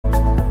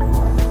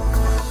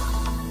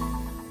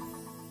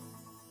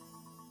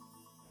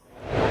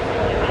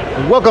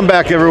Welcome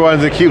back everyone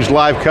to theCUBE's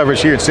live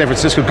coverage here in San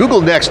Francisco. Google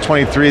Next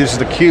 23, this is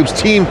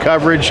theCUBE's team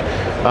coverage.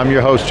 I'm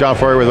your host, John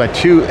Furrier, with my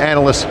two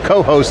analysts,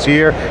 co-hosts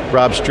here,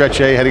 Rob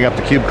Strechay, heading up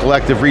the CUBE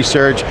Collective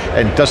Research,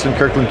 and Dustin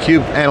Kirkland,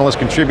 CUBE analyst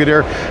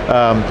contributor.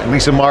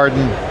 Lisa Martin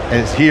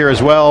is here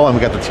as well, and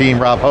we got the team,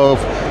 Rob Hof,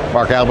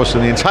 Mark Albers,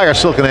 and the entire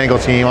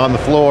SiliconANGLE team on the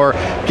floor,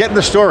 getting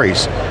the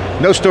stories.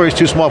 No story's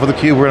too small for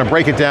theCUBE, we're going to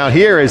break it down.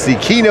 Here is the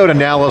keynote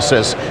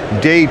analysis,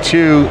 day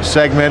 2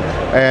 segment,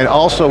 and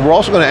also, we're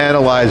also going to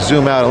analyze,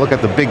 zoom out, and look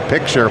at the big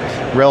picture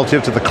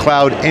relative to the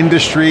cloud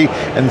industry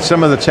and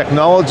some of the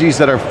technologies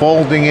that are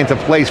folding into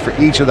place for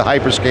each of the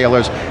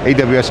hyperscalers,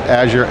 AWS,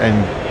 Azure,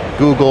 and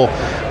Google.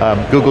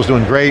 Google's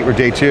doing great, we're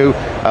day 2.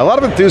 A lot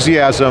of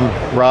enthusiasm,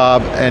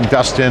 Rob and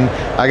Dustin.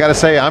 I got to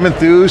say, I'm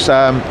enthused,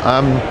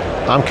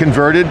 I'm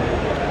converted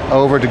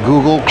over to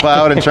Google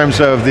Cloud in terms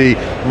of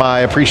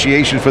my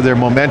appreciation for their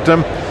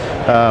momentum.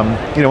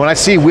 When I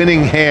see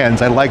winning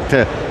hands, I like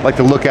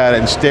to look at it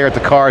and stare at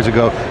the cards and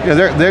go,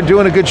 they're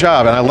doing a good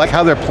job, and I like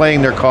how they're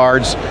playing their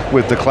cards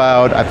with the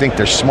cloud. I think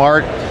they're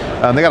smart.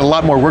 They got a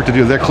lot more work to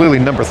do. They're clearly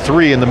number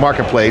 3 in the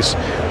marketplace,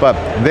 but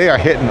they are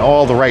hitting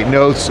all the right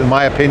notes, in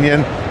my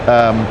opinion.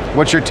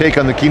 What's your take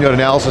on the keynote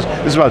analysis?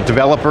 This is about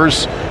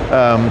developers.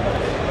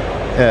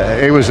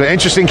 It was an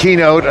interesting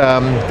keynote.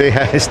 They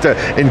had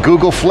in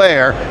Google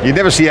Flair, you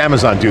never see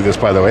Amazon do this,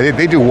 by the way.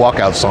 They do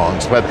walkout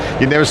songs, but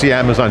you never see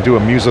Amazon do a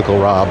musical,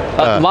 Rob.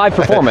 Live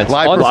performance,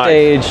 live on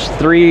stage,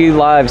 3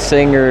 live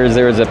singers,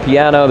 there was a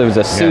piano, there was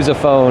a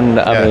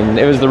sousaphone, I mean,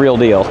 it was the real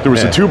deal. There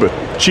was a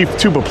chief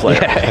tuba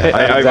player. Exactly.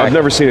 I've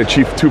never seen a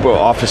chief tuba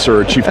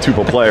officer or chief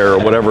tuba player or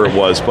whatever it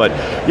was, but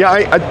yeah,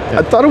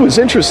 I thought it was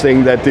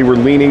interesting that they were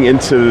leaning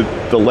into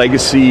the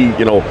legacy,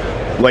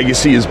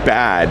 legacy is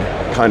bad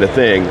kind of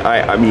thing.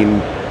 I mean,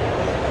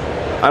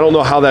 I don't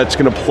know how that's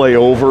going to play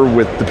over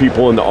with the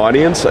people in the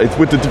audience.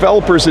 With the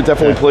developers, it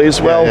definitely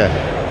plays well,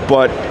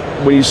 but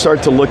when you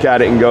start to look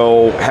at it and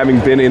go, having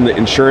been in the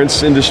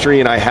insurance industry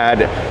and I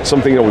had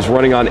something that was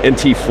running on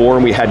NT4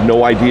 and we had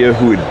no idea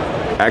who had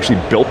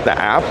actually built the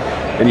app,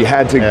 and you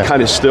had to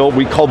kind of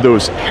we called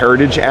those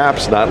heritage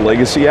apps, not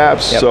legacy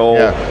apps,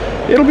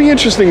 it'll be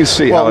interesting to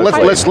see. Well,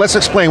 let's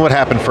explain what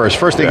happened first.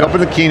 First, they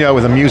opened the keynote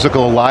with a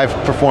musical live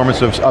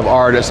performance of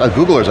artists,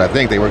 Googlers, I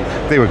think. They were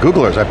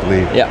Googlers, I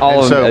believe. Yeah,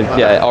 all of them,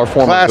 our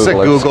former classic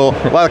Googlers. Google,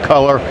 a lot of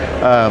color,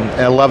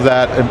 and I love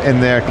that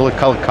in there, color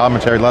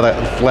commentary, a lot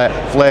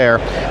of flair.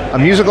 A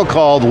musical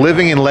called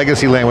Living in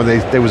Legacy Land, where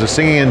there was a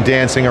singing and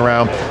dancing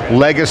around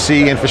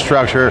legacy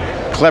infrastructure,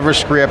 clever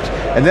script,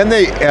 and then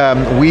they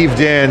weaved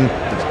in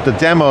the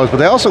demos, but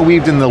they also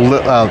weaved in the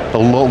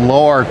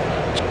lore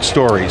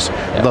stories,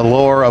 the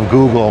lore of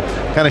Google,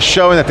 kind of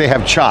showing that they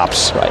have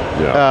chops. Right.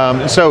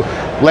 Yeah. So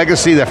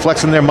legacy, they're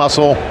flexing their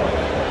muscle,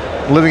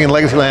 living in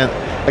legacy land.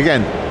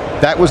 Again,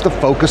 that was the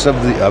focus of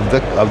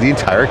the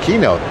entire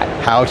keynote,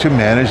 how to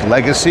manage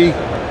legacy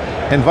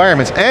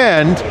environments,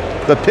 and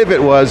the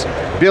pivot was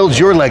build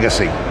your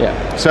legacy.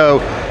 Yeah. So,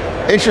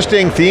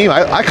 interesting theme.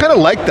 I kind of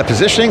liked the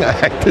positioning. I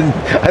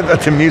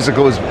thought the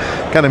musical was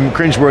kind of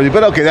cringeworthy,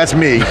 but okay, that's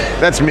me.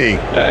 That's me.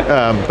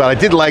 But I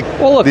did like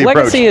Well, look, the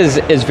approach. legacy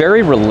is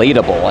very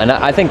relatable, and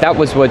I think that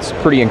was what's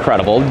pretty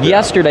incredible.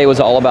 Yesterday was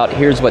all about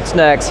here's what's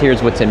next,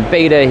 here's what's in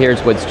beta,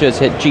 here's what's just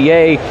hit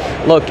GA.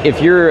 Look,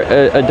 if you're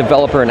a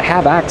developer and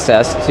have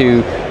access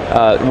to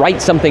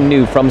write something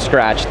new from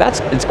scratch,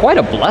 it's quite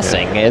a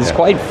blessing. It's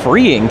quite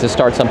freeing to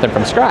start something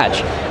from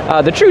scratch.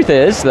 The truth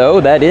is,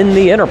 though, that in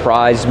the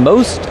enterprise,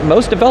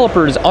 most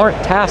developers aren't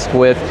tasked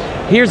with,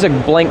 here's a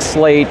blank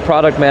slate,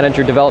 product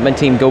manager, development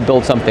team, go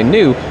build something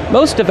new.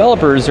 Most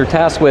developers are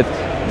tasked with,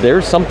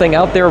 there's something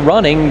out there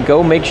running,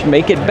 go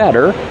make it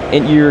better,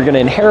 and you're going to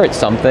inherit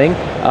something,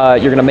 you're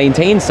going to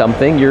maintain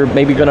something, you're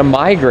maybe going to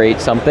migrate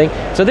something.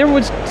 So there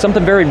was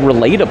something very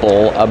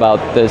relatable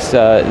about this,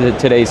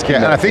 today's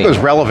keynote. Yeah, and I think it was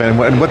relevant,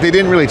 and what they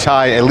didn't really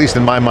tie, at least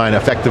in my mind,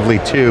 effectively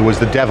to, was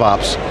the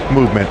DevOps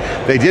movement.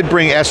 They did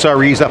bring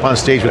SREs up on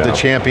stage with the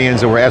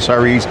champions. There were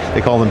SREs,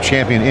 they call them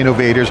champion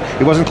innovators.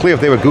 It wasn't clear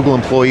if they were Google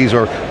employees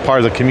or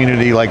part of the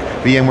community, like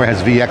VMware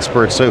has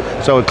vExperts,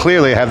 so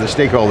clearly have the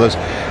stakeholders.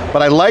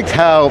 But I liked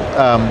how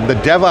the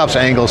DevOps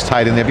angles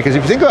tied in there, because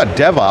if you think about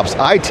DevOps,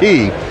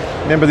 IT,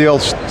 remember the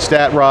old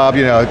stat, Rob,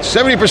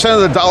 70%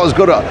 of the dollars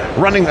go to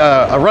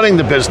running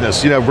the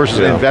business, versus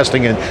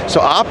investing in. So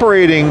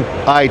operating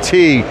IT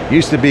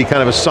used to be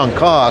kind of a sunk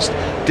cost.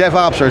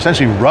 DevOps are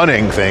essentially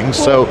running things,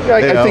 so.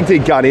 I think they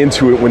got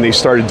into it when they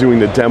started doing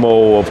the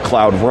demo of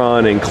Cloud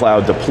Run and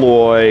Cloud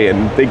Deploy,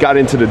 and they got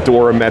into the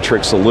DORA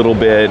metrics a little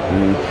bit,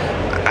 and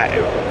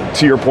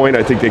to your point,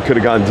 I think they could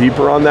have gone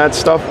deeper on that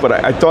stuff, but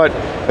I thought,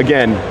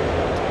 again,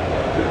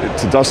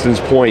 to Dustin's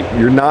point,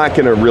 you're not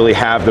going to really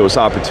have those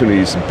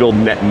opportunities to build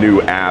net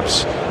new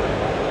apps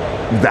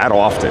that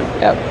often.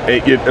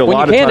 Yeah. A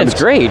lot of times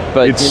it's great,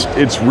 but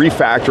it's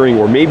refactoring,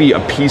 or maybe a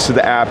piece of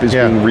the app is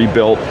being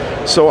rebuilt.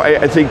 So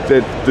I think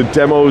that the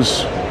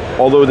demos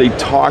although they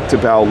talked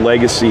about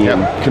legacy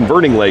and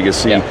converting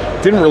legacy,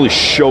 didn't really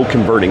show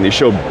converting, they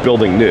showed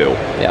building new.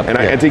 And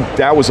I think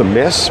that was a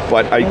miss,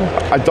 but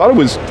I thought it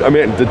was, I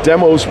mean, the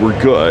demos were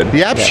good.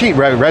 The app sheet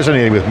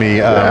resonated with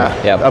me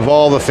of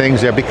all the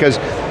things there, because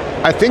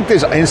I think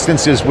there's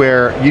instances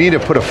where you need to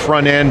put a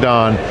front end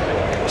on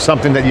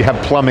something that you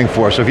have plumbing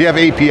for. So if you have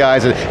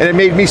APIs, and it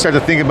made me start to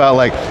think about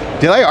like,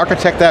 did I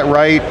architect that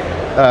right?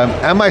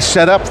 Am I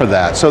set up for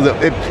that? So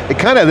that it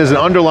kind of, there's an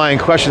underlying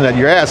question that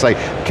you're asked, like,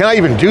 can I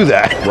even do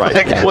that? Right.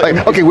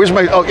 like, okay, where's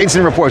my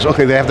incident reports?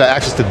 Okay, they have to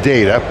access to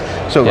data.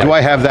 So do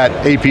I have that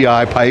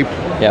API pipe?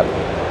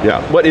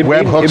 Yeah, but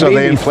webhooks, are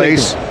they in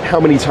place? How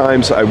many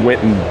times I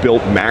went and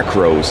built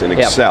macros in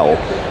Excel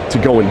to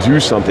go and do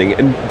something,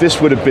 and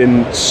this would have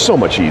been so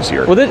much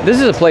easier. Well,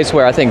 this is a place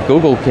where I think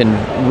Google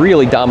can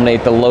really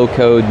dominate the low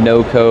code,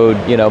 no code,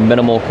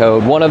 minimal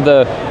code. One of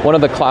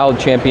the cloud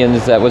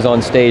champions that was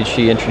on stage,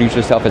 she introduced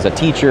herself as a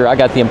teacher. I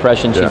got the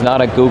impression she's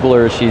not a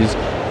Googler, she's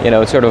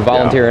sort of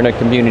volunteer in a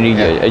community,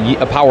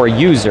 a power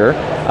user,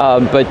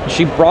 but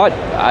she brought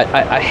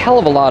a hell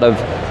of a lot of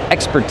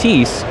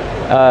expertise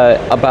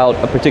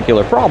about a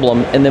particular problem,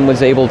 and then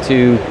was able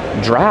to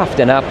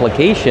draft an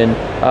application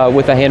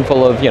with a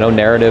handful of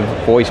narrative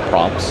voice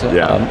prompts.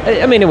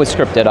 I mean, it was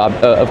scripted,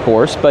 of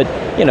course, but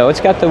it's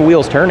got the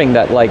wheels turning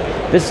that like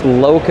this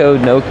low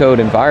code, no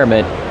code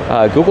environment.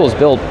 Google's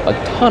built a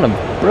ton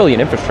of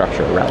brilliant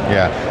infrastructure around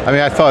that. I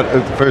mean, I thought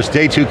for its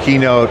day 2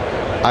 keynote,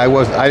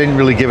 I didn't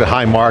really give it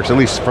high marks, at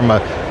least from a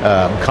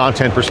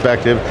content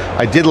perspective.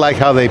 I did like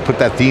how they put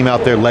that theme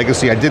out there,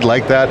 legacy. I did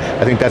like that.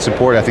 I think that's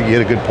important. I think you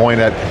hit a good point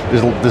that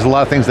there's a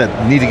lot of things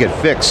that need to get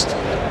fixed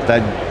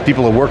that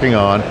people are working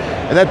on.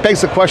 And that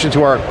begs the question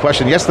to our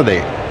question yesterday.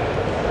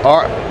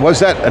 Was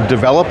that a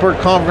developer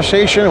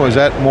conversation, or was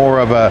that more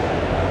of a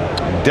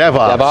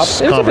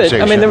DevOps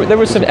conversation? I mean, there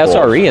was some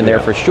SRE in there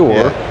for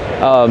sure.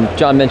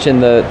 John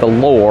mentioned the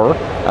lore.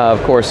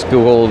 Of course,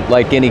 Google,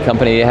 like any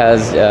company,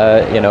 has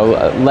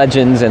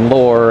legends and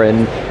lore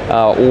and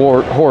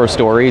horror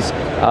stories,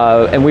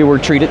 and we were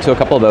treated to a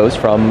couple of those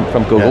from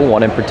Google.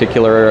 One in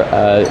particular,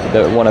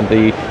 one of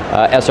the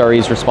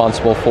SREs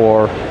responsible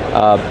for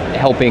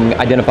helping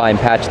identify and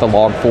patch the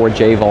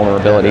Log4j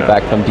vulnerability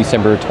back from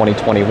December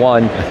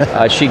 2021.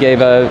 She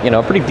gave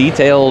a pretty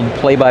detailed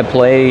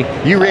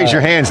play-by-play. You raised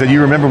your hands, that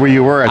you remember where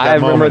you were at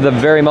that moment. I remember the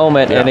very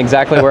moment and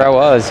exactly where I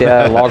was.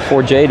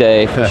 Log4j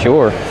day for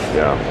sure.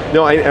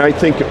 No, I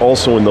think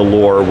also in the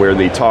lore where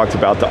they talked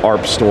about the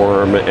ARP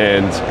storm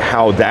and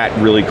how that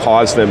really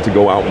caused them to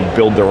go out and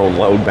build their own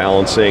load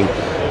balancing.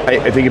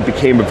 I think it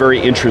became a very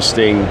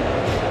interesting.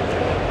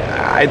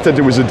 I thought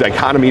there was a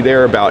dichotomy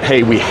there about,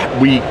 hey, we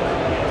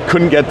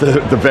couldn't get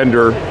the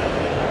vendor,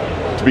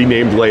 to be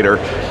named later,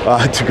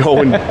 to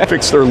go and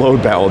fix their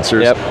load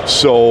balancers.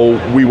 So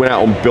we went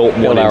out and built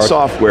one in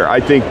software. I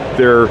think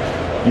they're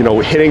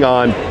hitting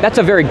on. That's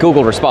a very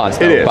Google response,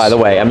 though, by the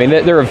way. I mean,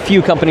 there are a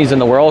few companies in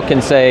the world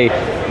can say,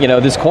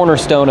 this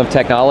cornerstone of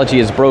technology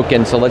is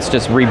broken, so let's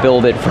just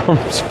rebuild it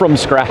from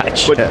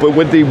scratch. But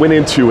what they went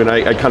into, and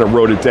I kind of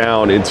wrote it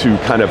down, into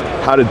kind of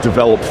how to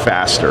develop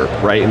faster,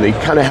 right? And they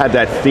kind of had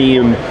that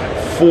theme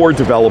for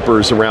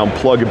developers around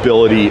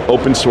pluggability,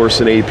 open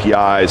source and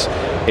APIs,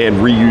 and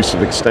reuse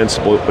of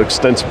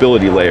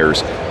extensibility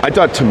layers. I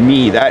thought, to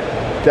me,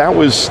 that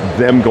was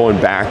them going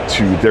back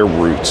to their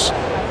roots.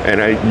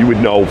 And you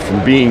would know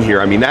from being here,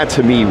 I mean, that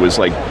to me was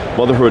like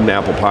motherhood and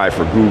apple pie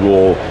for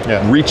Google,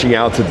 reaching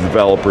out to the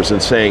developers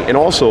and saying, and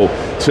also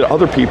to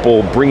other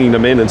people, bringing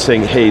them in and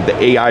saying, hey, the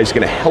AI is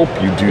going to help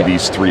you do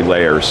these 3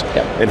 layers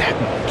and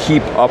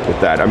keep up with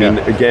that. I mean,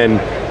 again,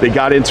 they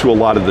got into a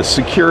lot of the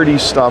security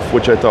stuff,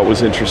 which I thought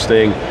was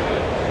interesting.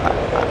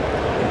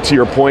 To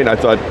your point, I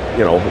thought,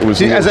 it was.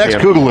 As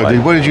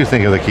ex-Googler, what did you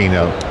think of the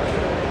keynote?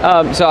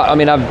 So, I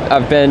mean,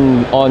 I've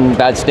been on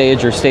that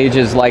stage or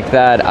stages like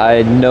that.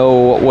 I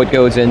know what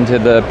goes into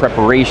the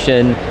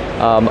preparation.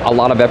 A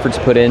lot of effort's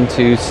put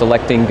into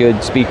selecting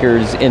good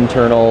speakers,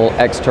 internal,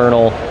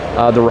 external.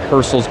 The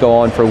rehearsals go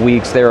on for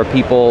weeks. There are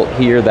people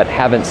here that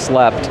haven't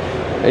slept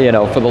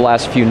for the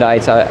last few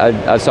nights.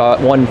 I saw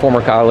one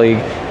former colleague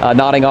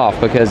nodding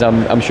off because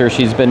I'm sure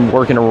she's been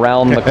working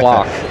around the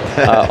clock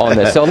on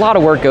this. So a lot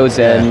of work goes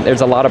in, there's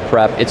a lot of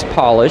prep, it's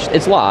polished,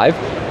 it's live.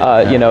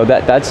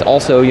 That's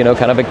also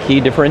kind of a key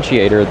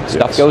differentiator.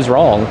 Stuff goes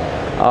wrong.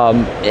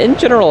 In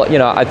general,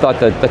 I thought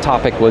that the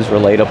topic was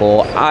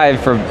relatable.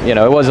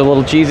 It was a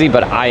little cheesy,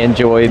 but I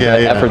enjoyed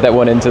the effort that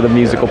went into the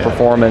musical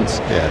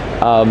performance.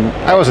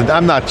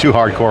 I'm not too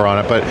hardcore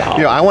on it, but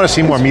I want to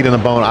see more meat on the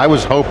bone. I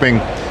was hoping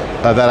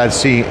that I'd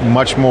see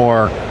much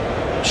more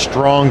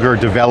stronger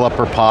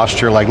developer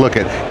posture, like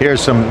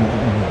here's some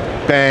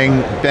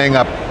bang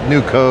up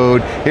new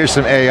code, here's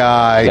some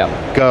AI,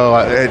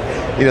 go.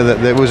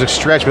 There was a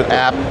stretch with the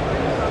app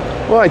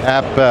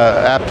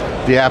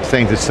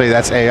thing to say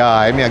that's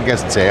AI. I mean, I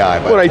guess it's AI,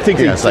 but I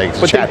think it's like a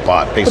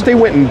chatbot, basically. But they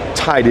went and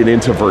tied it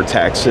into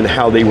Vertex and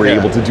how they were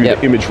able to do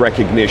the image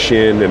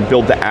recognition and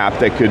build the app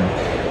that could,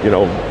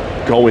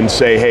 go and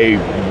say, hey,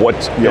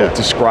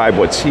 describe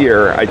what's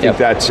here. I think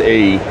that's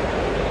a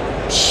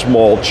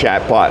small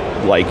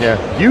chatbot-like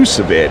use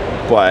of it,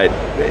 but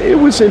it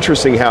was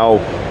interesting how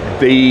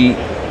they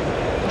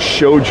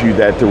showed you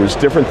that there was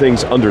different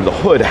things under the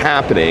hood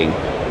happening,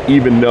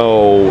 even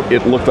though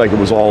it looked like it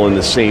was all in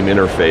the same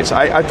interface.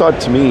 I thought,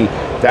 to me,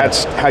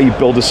 that's how you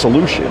build a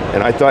solution,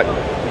 and I thought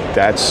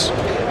that's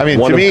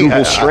one of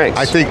Google's strengths.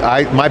 I think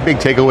my big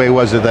takeaway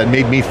was that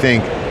made me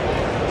think,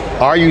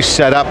 are you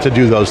set up to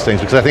do those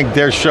things? Because I think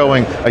they're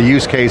showing a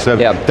use case of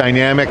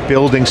dynamic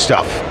building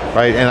stuff,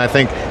 right? And I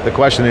think the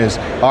question is,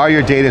 are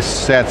your data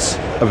sets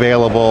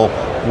available?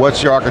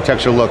 What's your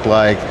architecture look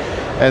like?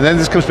 And then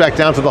this comes back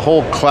down to the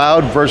whole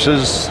cloud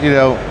versus,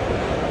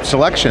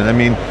 selection. I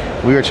mean,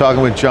 we were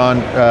talking with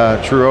John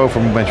Furrier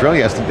from Montreal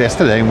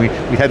yesterday, and we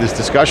had this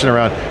discussion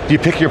around, do you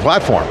pick your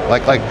platform?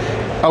 Like,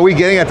 are we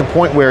getting at the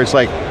point where it's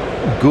like,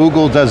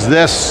 Google does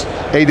this,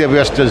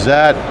 AWS does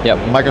that,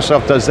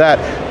 Microsoft does that?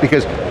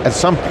 Because at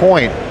some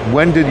point,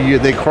 when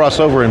did they cross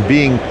over in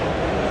being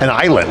an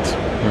island?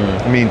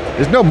 I mean,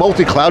 there's no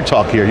multi-cloud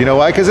talk here, you know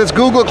why? Because it's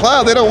Google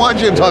Cloud, they don't want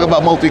you to talk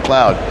about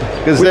multi-cloud.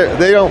 Because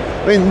they don't,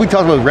 we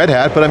talk about Red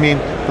Hat, but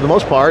for the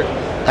most part,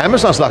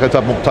 Amazon's not going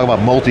to talk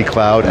about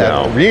multi-cloud at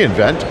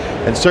reInvent,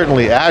 and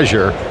certainly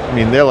Azure,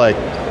 they're like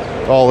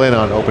all in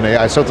on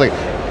OpenAI, so it's like,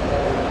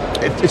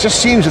 it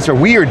just seems it's a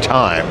weird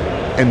time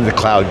in the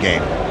cloud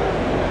game.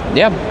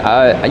 Yeah,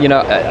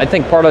 I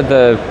think part of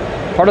the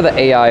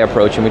AI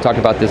approach, and we talked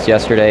about this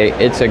yesterday,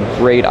 it's a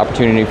great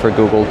opportunity for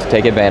Google to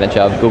take advantage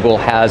of. Google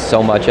has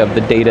so much of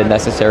the data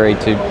necessary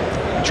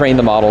to train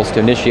the models, to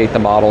initiate the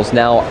models,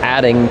 now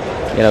adding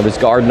this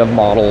garden of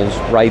models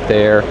right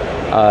there,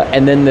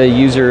 and then the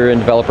user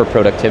and developer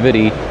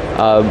productivity.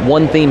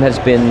 One theme has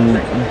been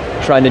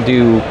trying to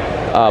do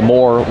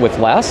more with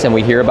less, and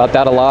we hear about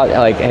that a lot,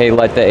 like, hey,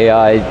 let the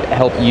AI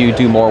help you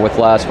do more with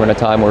less. We're in a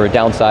time where we're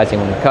downsizing,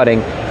 when we're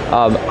cutting.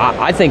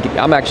 I think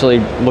I'm actually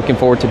looking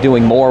forward to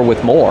doing more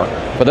with more.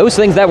 For those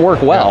things that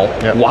work well,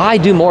 why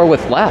do more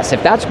with less?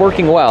 If that's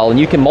working well, and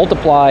you can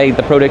multiply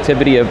the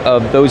productivity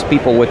of those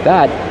people with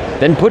that,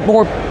 then put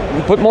more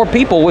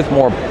people with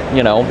more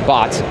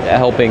bots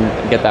helping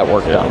get that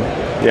work done.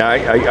 Yeah,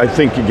 I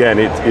think, again,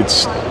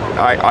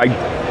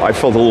 I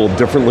felt a little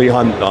differently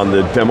on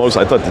the demos.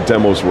 I thought the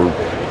demos were,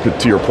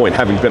 to your point,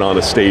 having been on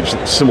a stage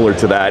similar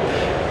to that,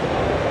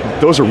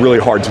 those are really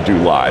hard to do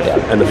live.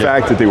 And the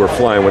fact that they were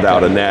flying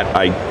without a net,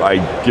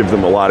 I give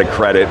them a lot of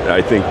credit.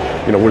 I think,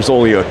 there's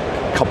only a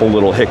couple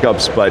little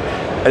hiccups, but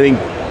I think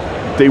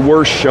they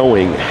were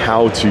showing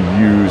how to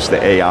use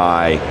the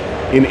AI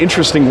in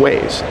interesting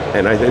ways.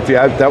 And I think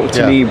that was,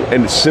 to me,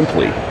 and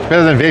simply. It's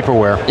better than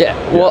vaporware. Yeah,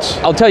 well,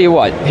 I'll tell you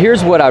what,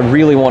 here's what I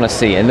really want to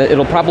see, and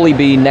it'll probably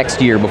be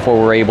next year before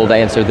we're able to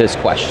answer this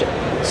question.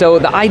 So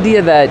the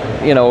idea that,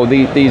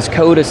 these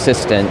code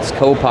assistants,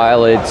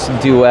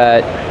 Copilots,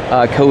 Duet,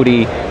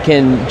 Cody,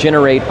 can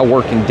generate a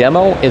working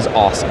demo is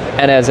awesome.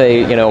 And as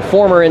a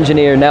former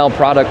engineer, now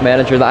product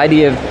manager, the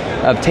idea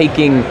of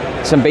taking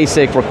some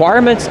basic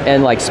requirements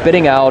and like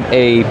spitting out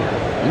a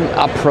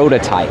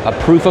prototype, a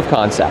proof of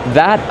concept,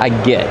 that I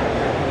get.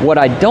 What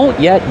I don't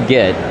yet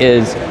get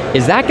is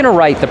that going to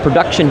write the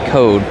production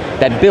code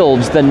that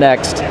builds the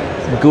next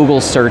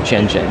Google search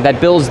engine, that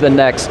builds the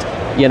next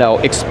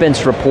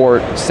expense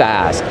report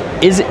SaaS?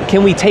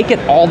 Can we take it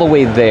all the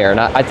way there? And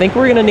I think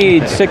we're going to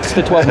need 6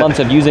 to 12 months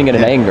of using it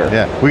in anger.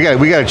 Yeah, we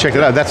got to check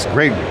it out. That's a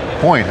great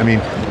point.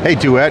 Hey,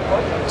 Duet,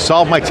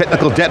 solve my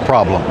technical debt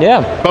problem.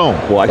 Yeah. Boom.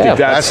 Well, I think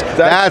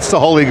that's the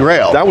holy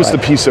grail. That was the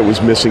piece that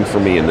was missing for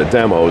me in the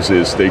demos,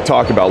 is they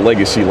talk about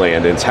legacy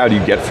land, and it's how do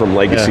you get from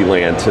legacy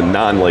land to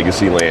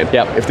non-legacy land.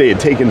 If they had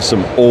taken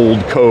some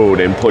old code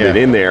and put it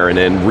in there and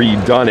then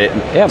redone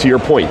it, to your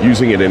point,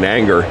 using it in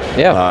anger,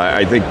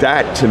 I think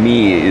that, to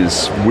me,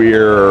 is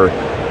where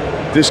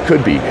this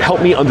could be.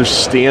 Help me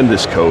understand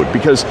this code,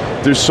 because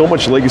there's so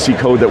much legacy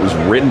code that was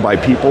written by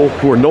people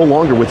who are no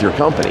longer with your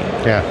company.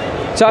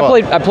 So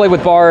I played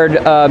with Bard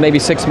maybe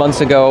 6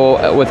 months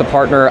ago with a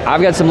partner.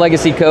 I've got some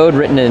legacy code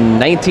written in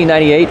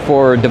 1998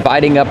 for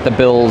dividing up the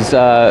bills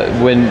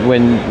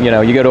when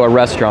you go to a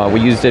restaurant.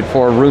 We used it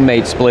for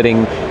roommate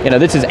splitting.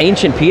 This is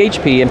ancient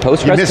PHP and Postgres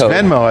code. You missed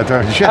Venmo, I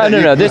thought.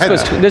 No, this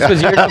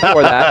was years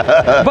before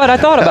that. But I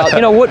thought about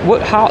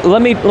how.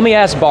 Let me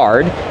ask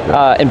Bard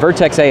and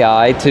Vertex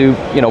AI to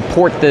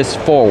port this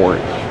forward.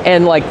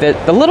 And like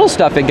the little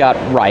stuff it got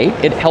right,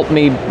 it helped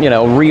me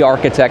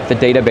re-architect the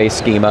database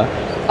schema.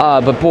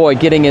 But boy,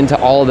 getting into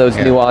all of those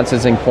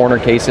nuances and corner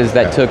cases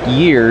that took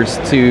years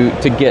to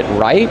get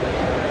right,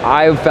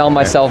 I found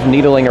myself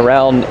needling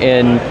around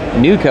in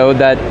new code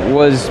that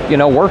was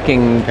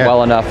working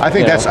well enough. I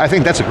think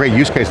that's a great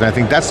use case, and I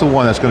think that's the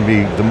one that's going to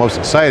be the most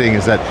exciting,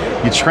 is that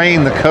you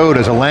train the code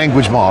as a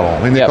language model.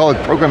 They call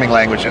it programming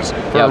languages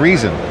for a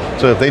reason.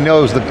 So if it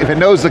knows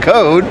the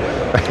code,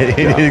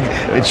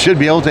 it should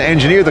be able to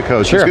engineer the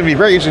code. So it's going to be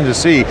very interesting to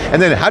see. And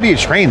then how do you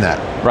train that?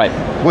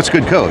 What's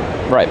good code?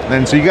 Right.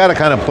 And so you got to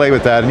kind of play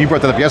with that, and you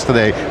brought that up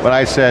yesterday, but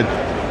I said,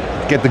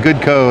 get the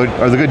good code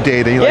or the good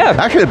data. You're like,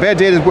 actually the bad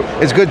data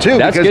is good too.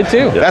 That's good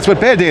too. That's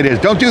what bad data is,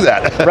 don't do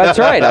that. That's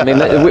right, I mean,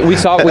 we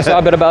saw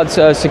a bit about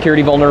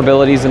security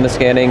vulnerabilities in the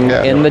scanning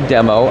in the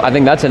demo. I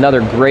think that's another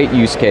great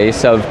use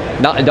case of,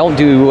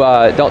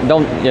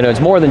 it's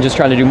more than just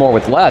trying to do more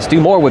with less,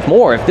 do more with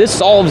more. If this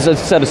solves a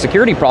set of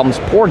security problems,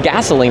 pour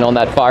gasoline on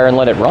that fire and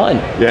let it run.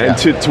 Yeah, and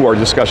to our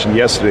discussion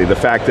yesterday, the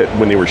fact that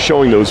when they were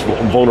showing those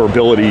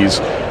vulnerabilities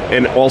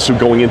and also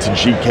going into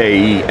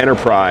GKE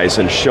Enterprise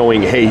and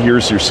showing, hey,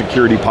 here's your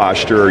security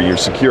posture, your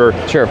secure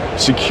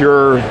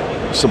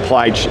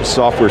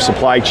software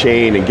supply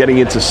chain, and getting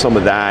into some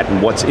of that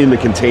and what's in the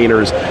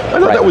containers. I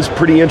thought that was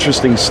pretty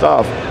interesting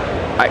stuff.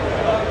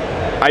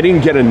 I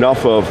didn't get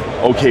enough of,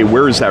 okay,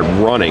 where is that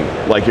running?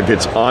 Like if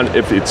it's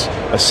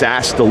a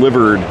SaaS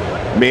delivered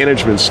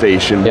management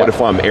station, what if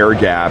I'm air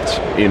gapped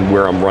in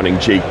where I'm running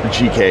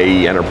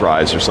GKE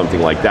Enterprise or something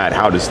like that?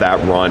 How does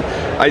that run?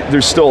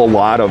 There's still a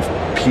lot of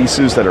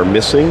pieces that are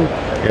missing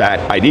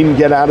that I didn't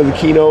get out of the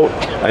keynote,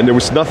 and there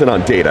was nothing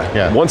on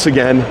data. Once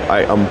again,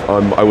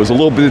 I was a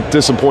little bit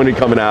disappointed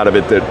coming out of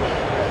it that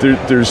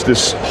there's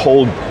this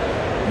whole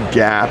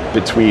gap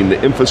between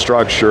the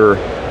infrastructure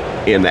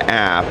and the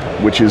app,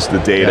 which is the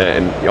data,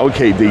 and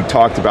okay, they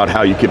talked about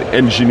how you can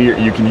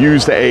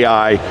use the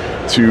AI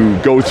to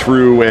go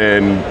through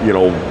and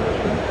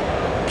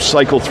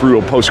cycle through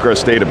a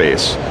Postgres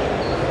database.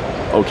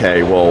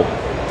 Okay, well,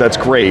 that's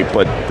great,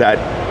 but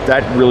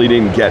that really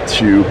didn't get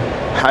to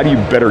how do you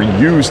better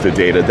use the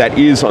data that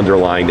is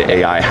underlying the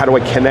AI? How do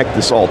I connect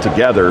this all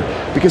together?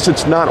 Because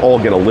it's not all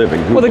going to live in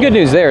Google. Well, the good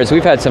news there is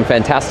we've had some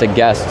fantastic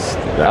guests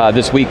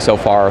this week so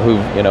far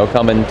who've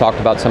come and talked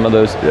about some of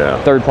those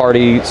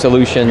third-party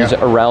solutions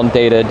around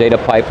data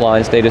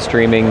pipelines, data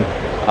streaming.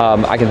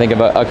 I can think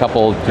of a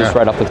couple just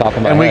right off the top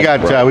of my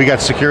head. And we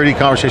got security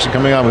conversation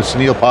coming on with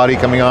Sunil Pati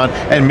coming on,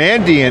 and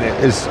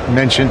Mandiant is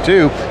mentioned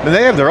too. And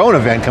they have their own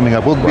event coming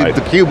up.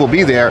 theCUBE will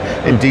be there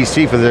in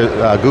DC for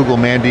the Google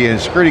Mandiant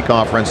Security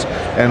Conference,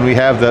 and we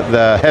have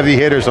the heavy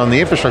hitters on the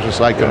infrastructure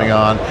side coming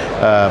on.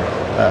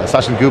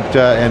 Sachin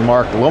Gupta and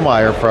Mark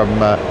Lohmeyer from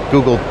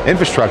Google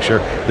Infrastructure,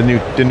 the new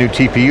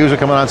TPUs are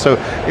coming on. So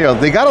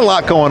they got a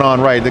lot going on,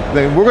 right?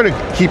 We're going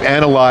to keep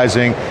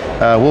analyzing.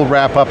 We'll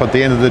wrap up at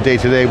the end of the day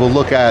today. We'll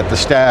look at the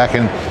stack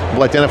and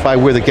we'll identify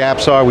where the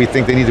gaps are we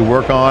think they need to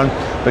work on.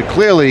 But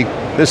clearly,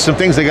 there's some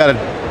things they got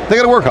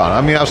to work on.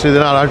 I mean, obviously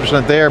they're not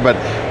 100% there, but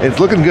it's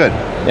looking good.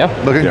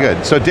 Looking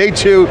good. So day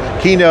 2,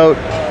 keynote,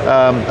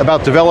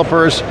 about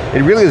developers.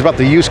 It really is about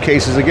the use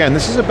cases. Again,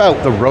 this is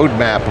about the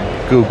roadmap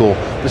of Google.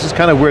 This is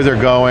kind of where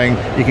they're going.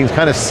 You can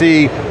kind of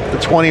see the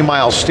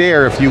 20-mile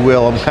stare, if you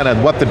will, of kind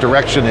of what the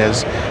direction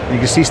is. You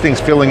can see things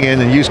filling in,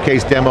 and use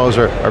case demos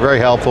are very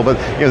helpful, but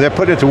they're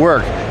putting it to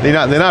work.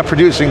 They're not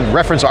producing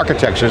reference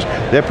architectures.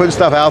 They're putting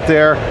stuff out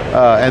there,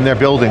 and they're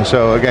building.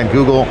 So again,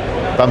 Google,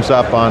 thumbs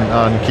up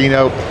on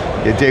keynote.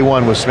 Day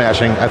 1 was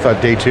smashing. I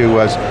thought day 2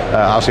 was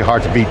obviously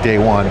hard to beat day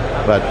 1,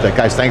 but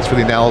guys, thanks for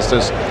the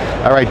analysis.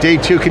 All right, day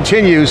 2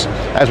 continues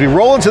as we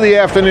roll into the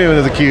afternoon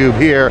of theCUBE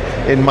here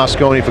in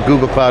Moscone for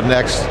Google Cloud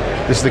Next.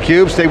 This is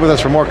theCUBE, stay with us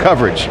for more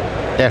coverage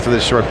after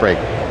this short break.